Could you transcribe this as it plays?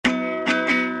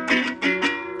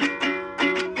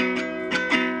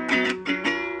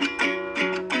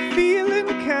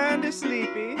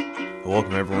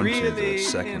Welcome everyone to the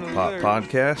Second Pot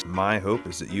Podcast. My hope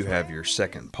is that you have your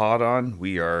second pot on.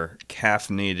 We are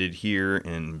caffeinated here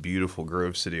in beautiful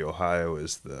Grove City, Ohio,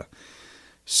 as the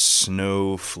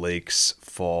snowflakes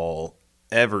fall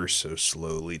ever so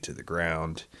slowly to the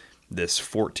ground. This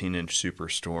 14-inch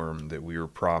superstorm that we were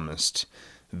promised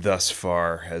thus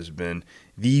far has been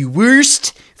the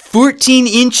worst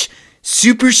 14-inch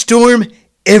superstorm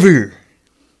ever.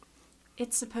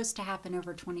 It's supposed to happen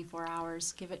over 24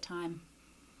 hours. Give it time.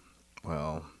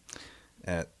 Well,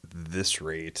 at this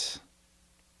rate,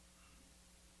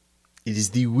 it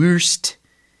is the worst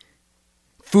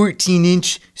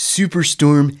 14-inch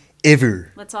superstorm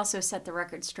ever. Let's also set the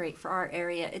record straight. For our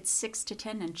area, it's 6 to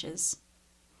 10 inches.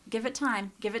 Give it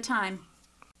time. Give it time.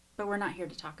 But we're not here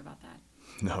to talk about that.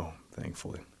 No,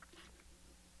 thankfully.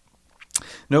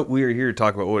 Nope, we are here to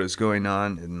talk about what is going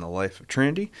on in the life of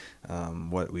Trinity,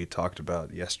 what we talked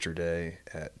about yesterday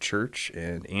at church,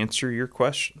 and answer your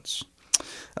questions.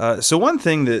 So one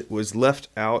thing that was left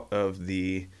out of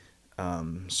the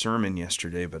sermon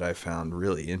yesterday, but I found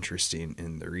really interesting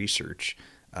in the research,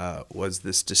 was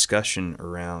this discussion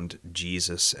around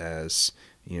Jesus as,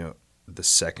 the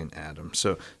second Adam.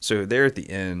 So there at the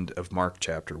end of Mark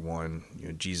chapter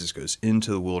 1, Jesus goes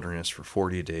into the wilderness for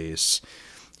 40 days.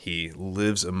 He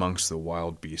lives amongst the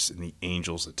wild beasts, and the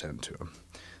angels attend to him.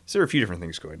 So there are a few different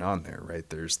things going on there, right?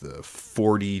 There's the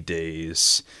 40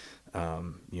 days.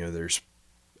 There's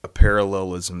a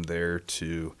parallelism there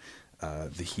to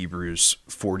the Hebrews'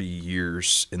 40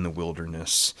 years in the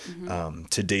wilderness,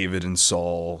 to David and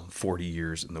Saul, 40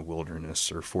 years in the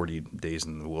wilderness, or 40 days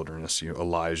in the wilderness,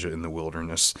 Elijah in the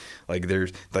wilderness.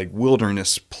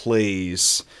 Wilderness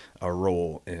plays a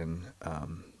role in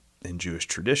Jewish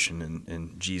tradition,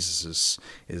 and Jesus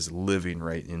is living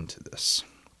right into this.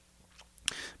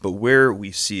 But where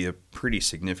we see a pretty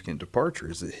significant departure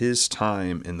is that his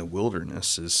time in the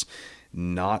wilderness is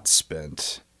not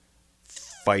spent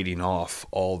fighting off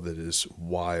all that is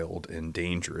wild and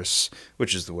dangerous,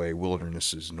 which is the way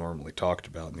wilderness is normally talked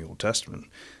about in the Old Testament.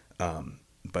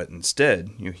 But instead,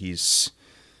 he's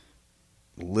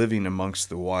living amongst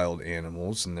the wild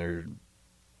animals, and they're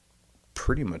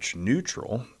pretty much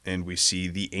neutral, and we see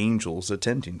the angels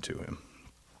attending to him.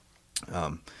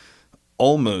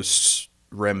 Almost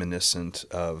reminiscent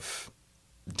of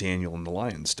Daniel in the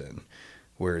lion's den,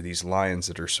 where these lions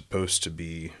that are supposed to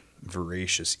be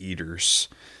voracious eaters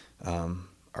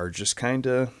are just kind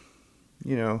of,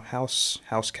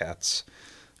 house cats,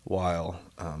 while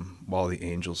the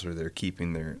angels are there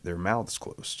keeping their mouths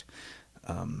closed.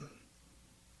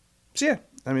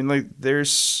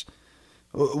 There's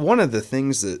one of the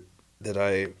things that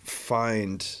I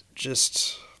find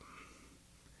just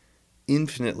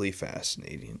infinitely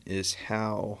fascinating is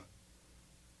how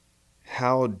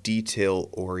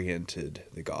detail-oriented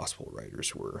the gospel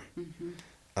writers were.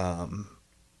 Mm-hmm.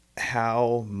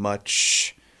 How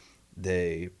much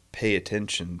they pay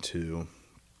attention to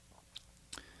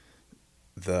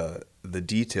the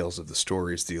details of the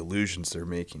stories, the allusions they're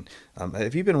making.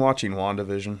 Have you been watching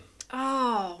WandaVision?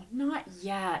 Oh, not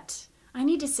yet. I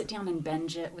need to sit down and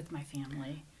binge it with my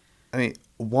family.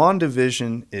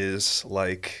 WandaVision is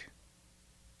like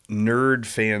nerd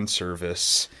fan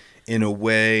service in a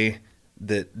way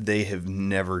that they have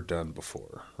never done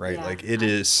before, right? Yeah, it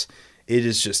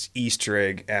is just Easter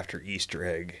egg after Easter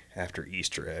egg after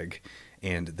Easter egg.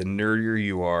 And the nerdier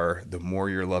you are, the more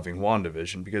you're loving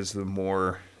WandaVision, because the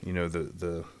more,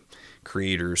 the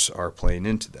creators are playing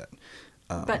into that.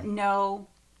 But no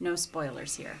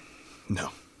spoilers here. No.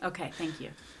 Okay, thank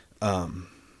you. No,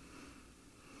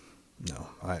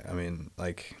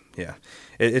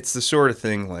 It's the sort of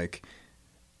thing,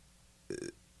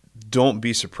 don't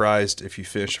be surprised if you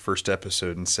finish the first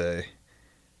episode and say,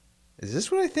 is this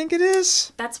what I think it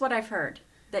is? That's what I've heard,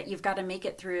 that you've got to make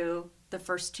it through the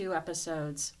first 2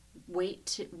 episodes. Wait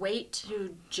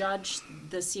to judge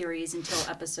the series until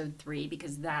episode 3,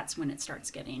 because that's when it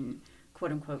starts getting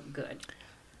quote unquote good.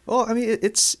 Well,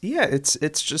 it's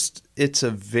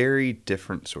a very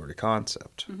different sort of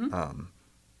concept. Mm-hmm.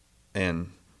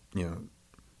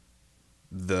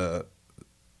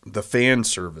 The fan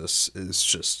service is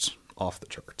just off the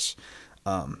charts.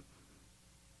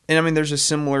 There's a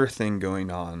similar thing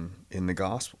going on in the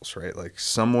Gospels, right? Like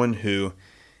someone who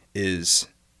is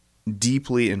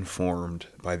deeply informed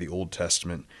by the Old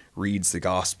Testament reads the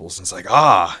Gospels and it's like,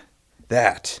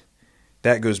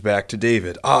 that goes back to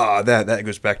David. That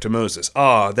goes back to Moses.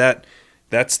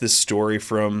 That's this story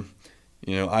from,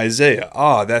 Isaiah.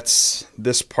 That's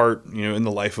this part, in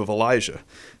the life of Elijah.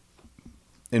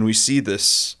 And we see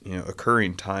this,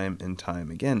 occurring time and time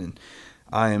again.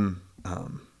 And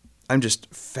I'm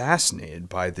just fascinated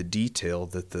by the detail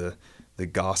that the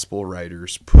gospel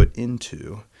writers put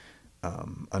into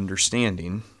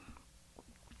understanding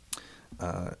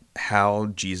how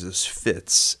Jesus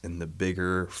fits in the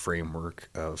bigger framework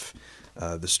of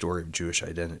the story of Jewish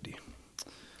identity.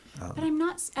 But I'm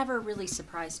not ever really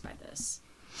surprised by this,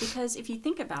 because if you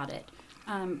think about it,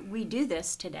 we do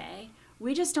this today.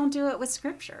 We just don't do it with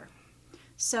Scripture.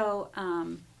 So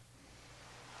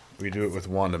we do it with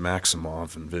Wanda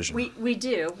Maximoff and Vision. we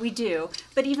do.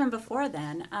 But even before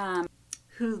then,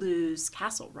 Hulu's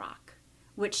Castle Rock,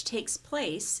 which takes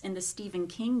place in the Stephen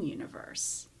King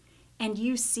universe. And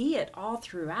you see it all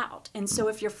throughout. And so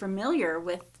if you're familiar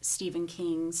with Stephen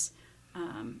King's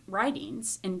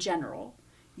writings in general,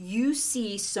 you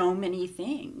see so many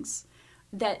things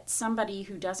that somebody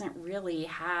who doesn't really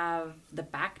have the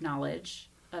back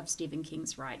knowledge of Stephen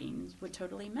King's writings would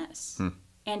totally miss.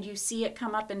 And you see it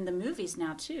come up in the movies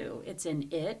now too. It's in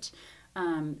It.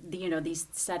 These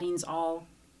settings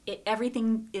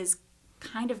everything is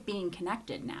kind of being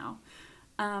connected now.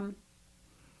 And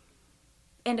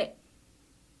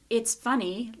it's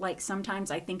funny, like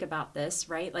sometimes I think about this,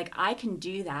 right? Like I can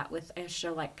do that with a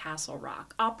show like Castle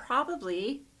Rock. I'll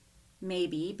probably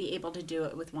maybe be able to do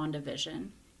it with WandaVision,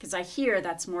 because I hear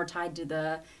that's more tied to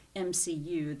the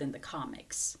MCU than the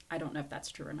comics. I don't know if that's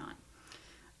true or not.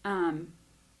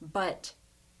 But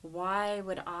why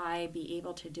would I be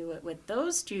able to do it with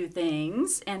those two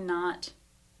things and not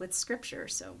with Scripture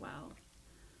so well?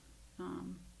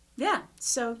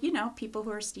 So, people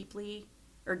who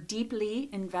are deeply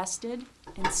invested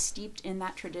and steeped in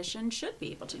that tradition should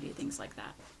be able to do things like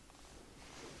that.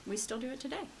 We still do it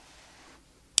today.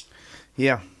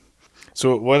 Yeah.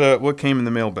 So what came in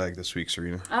the mailbag this week,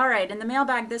 Serena? All right. In the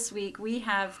mailbag this week, we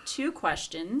have 2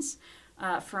 questions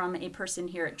from a person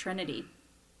here at Trinity.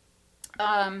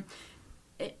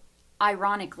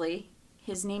 Ironically,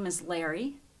 his name is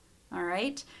Larry. All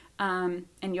right. And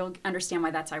you'll understand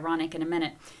why that's ironic in a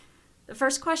minute. The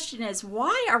first question is,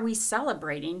 why are we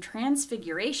celebrating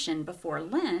Transfiguration before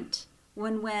Lent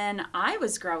when I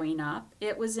was growing up,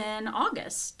 it was in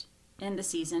August, in the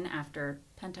season after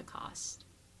Pentecost?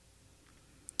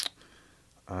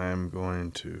 I'm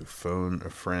going to phone a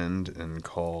friend and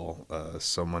call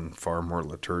someone far more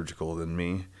liturgical than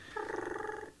me.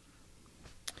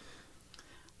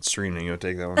 Serena, you want to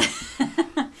take that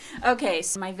one? Okay,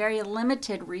 so my very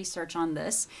limited research on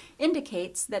this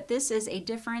indicates that this is a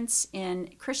difference in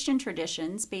Christian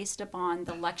traditions based upon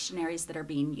the lectionaries that are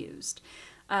being used.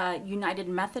 United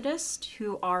Methodist,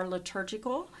 who are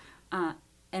liturgical,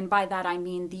 and by that I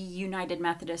mean the United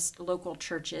Methodist local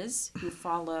churches who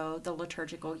follow the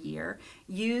liturgical year,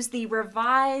 use the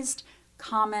Revised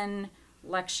Common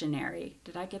Lectionary.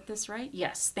 Did I get this right?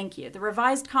 Yes, thank you. The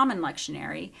Revised Common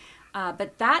Lectionary.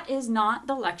 But that is not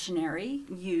the lectionary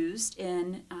used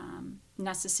in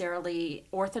necessarily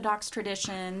Orthodox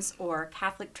traditions or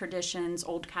Catholic traditions,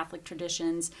 Old Catholic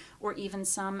traditions, or even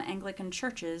some Anglican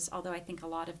churches, although I think a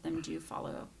lot of them do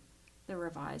follow the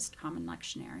Revised Common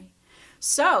Lectionary.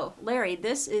 So, Larry,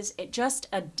 this is just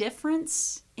a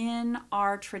difference in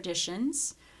our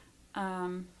traditions,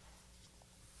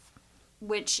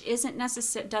 which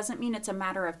doesn't mean it's a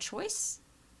matter of choice.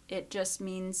 It just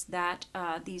means that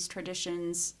these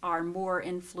traditions are more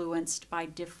influenced by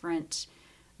different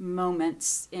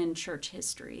moments in church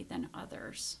history than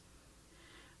others.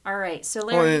 All right, so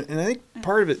Larry... Well, and I think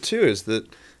part of it, too, is that,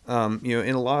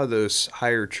 in a lot of those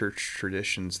higher church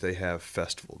traditions, they have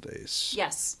festival days.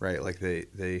 Yes. Right? Like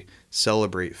they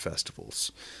celebrate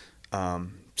festivals.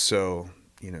 So,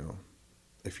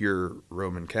 if you're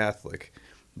Roman Catholic,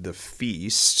 the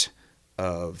feast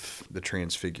of the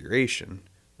Transfiguration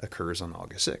occurs on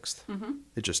August 6th. Mm-hmm.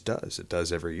 It just does. It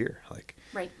does every year.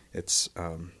 Right. It's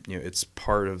it's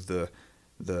part of the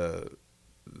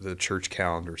church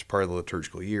calendar. It's part of the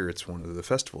liturgical year. It's one of the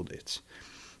festival dates.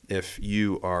 If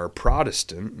you are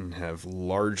Protestant and have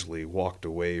largely walked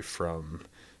away from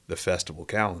the festival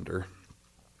calendar,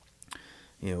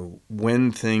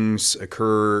 when things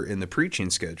occur in the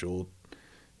preaching schedule,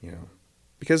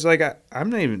 because I'm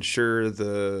not even sure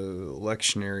the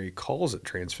lectionary calls it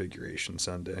Transfiguration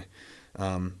Sunday,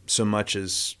 so much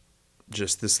as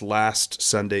just this last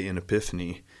Sunday in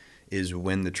Epiphany is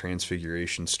when the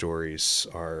Transfiguration stories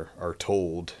are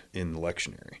told in the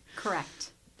lectionary.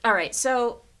 Correct. All right,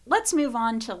 so let's move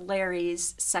on to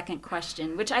Larry's second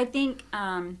question, which I think...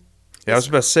 I was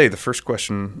about to say, the first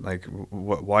question,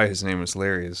 why his name was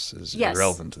Larry is yes,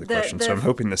 irrelevant to the question, so I'm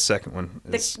hoping the second one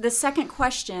is... The second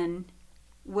question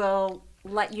will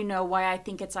let you know why I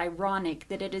think it's ironic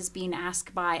that it is being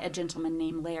asked by a gentleman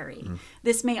named Larry. Mm.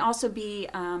 This may also be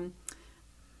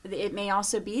It may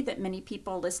also be that many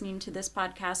people listening to this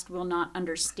podcast will not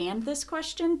understand this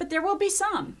question, but there will be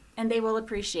some, and they will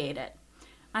appreciate it.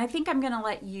 I think I'm going to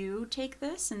let you take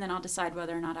this, and then I'll decide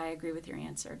whether or not I agree with your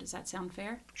answer. Does that sound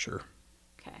fair? Sure.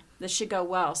 Okay. This should go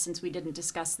well since we didn't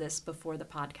discuss this before the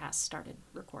podcast started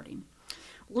recording.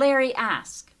 Larry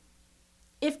asks,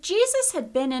 if Jesus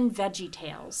had been in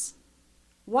VeggieTales,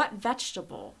 what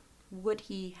vegetable would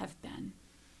he have been?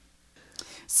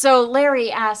 So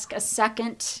Larry asked a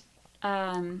second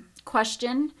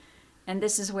question, and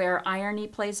this is where irony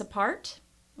plays a part.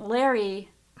 Larry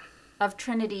of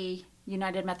Trinity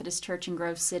United Methodist Church in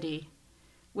Grove City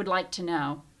would like to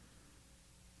know,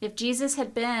 if Jesus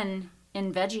had been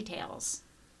in VeggieTales,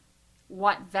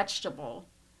 what vegetable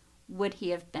would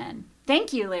he have been?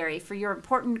 Thank you, Larry, for your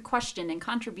important question and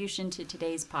contribution to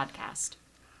today's podcast.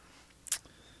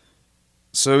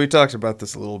 So we talked about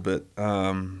this a little bit.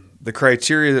 The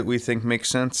criteria that we think makes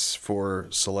sense for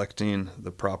selecting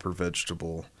the proper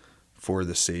vegetable for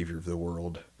the Savior of the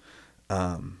world.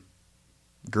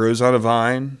 Grows on a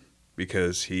vine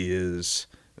because he is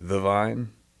the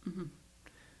vine.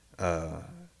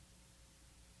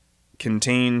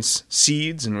 Contains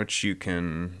seeds in which you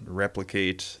can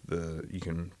replicate you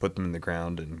can put them in the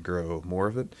ground and grow more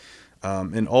of it.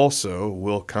 And also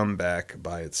will come back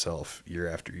by itself year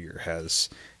after year,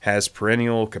 has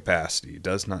perennial capacity,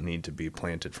 does not need to be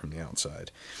planted from the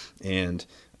outside. And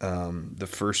the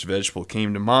first vegetable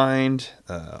came to mind,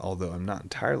 although I'm not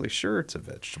entirely sure it's a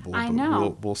vegetable, I but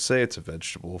know. we'll say it's a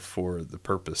vegetable for the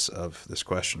purpose of this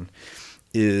question,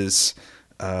 is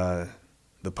the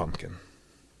pumpkin.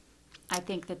 I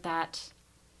think that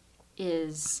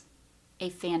is a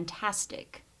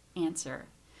fantastic answer.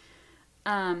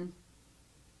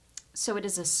 So it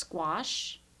is a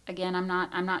squash. Again,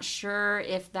 I'm not sure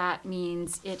if that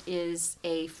means it is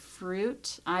a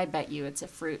fruit. I bet you it's a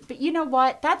fruit. But you know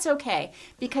what? That's okay,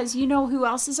 because you know who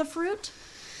else is a fruit?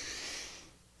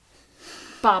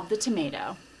 Bob the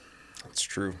tomato. That's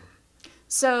true.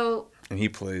 So And he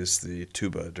plays the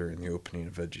tuba during the opening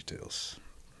of VeggieTales,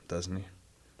 doesn't he?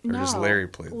 Or no, does Larry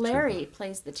play the Larry tuba?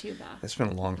 plays the tuba. It's been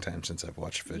a long time since I've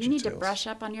watched VeggieTales. You need to brush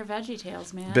up on your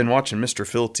VeggieTales, man. Been watching Mr.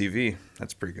 Phil TV.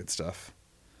 That's pretty good stuff.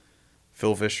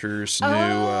 Phil Vischer's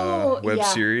new web yeah.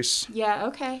 series. Yeah,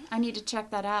 okay. I need to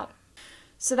check that out.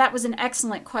 So that was an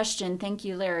excellent question. Thank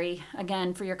you, Larry,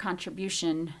 again, for your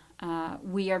contribution.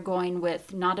 We are going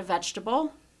with not a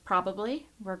vegetable, probably.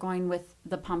 We're going with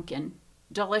the pumpkin.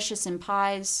 Delicious in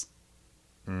pies.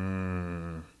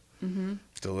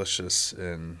 Delicious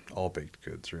in all baked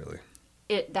goods, really.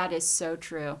 That is so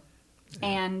true. Yeah.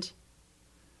 And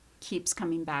keeps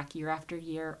coming back year after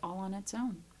year all on its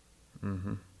own.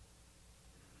 Mm-hmm.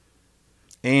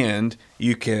 And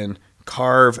you can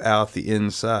carve out the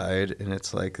inside, and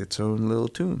it's like its own little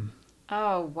tomb.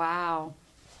 Oh, wow.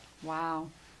 Wow.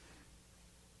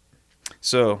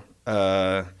 So,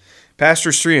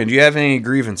 Pastor Strand, do you have any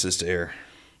grievances to air?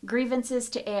 Grievances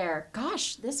to air.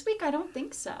 Gosh, this week I don't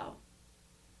think so.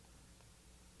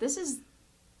 This is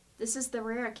the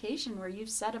rare occasion where you've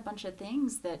said a bunch of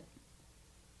things that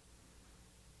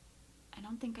I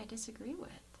don't think I disagree with.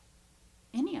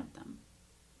 Any of them.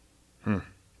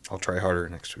 I'll try harder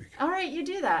next week. All right, you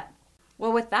do that.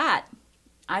 Well, with that,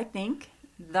 I think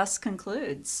thus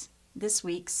concludes this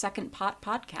week's Second Pot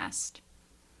podcast.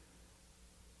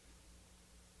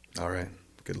 All right.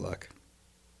 Good luck.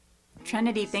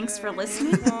 Trinity, thanks for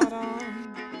listening.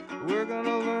 We're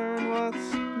gonna learn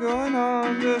what's going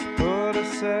on. Just put a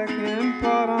second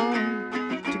pot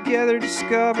on. Together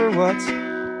discover what's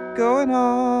going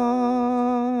on.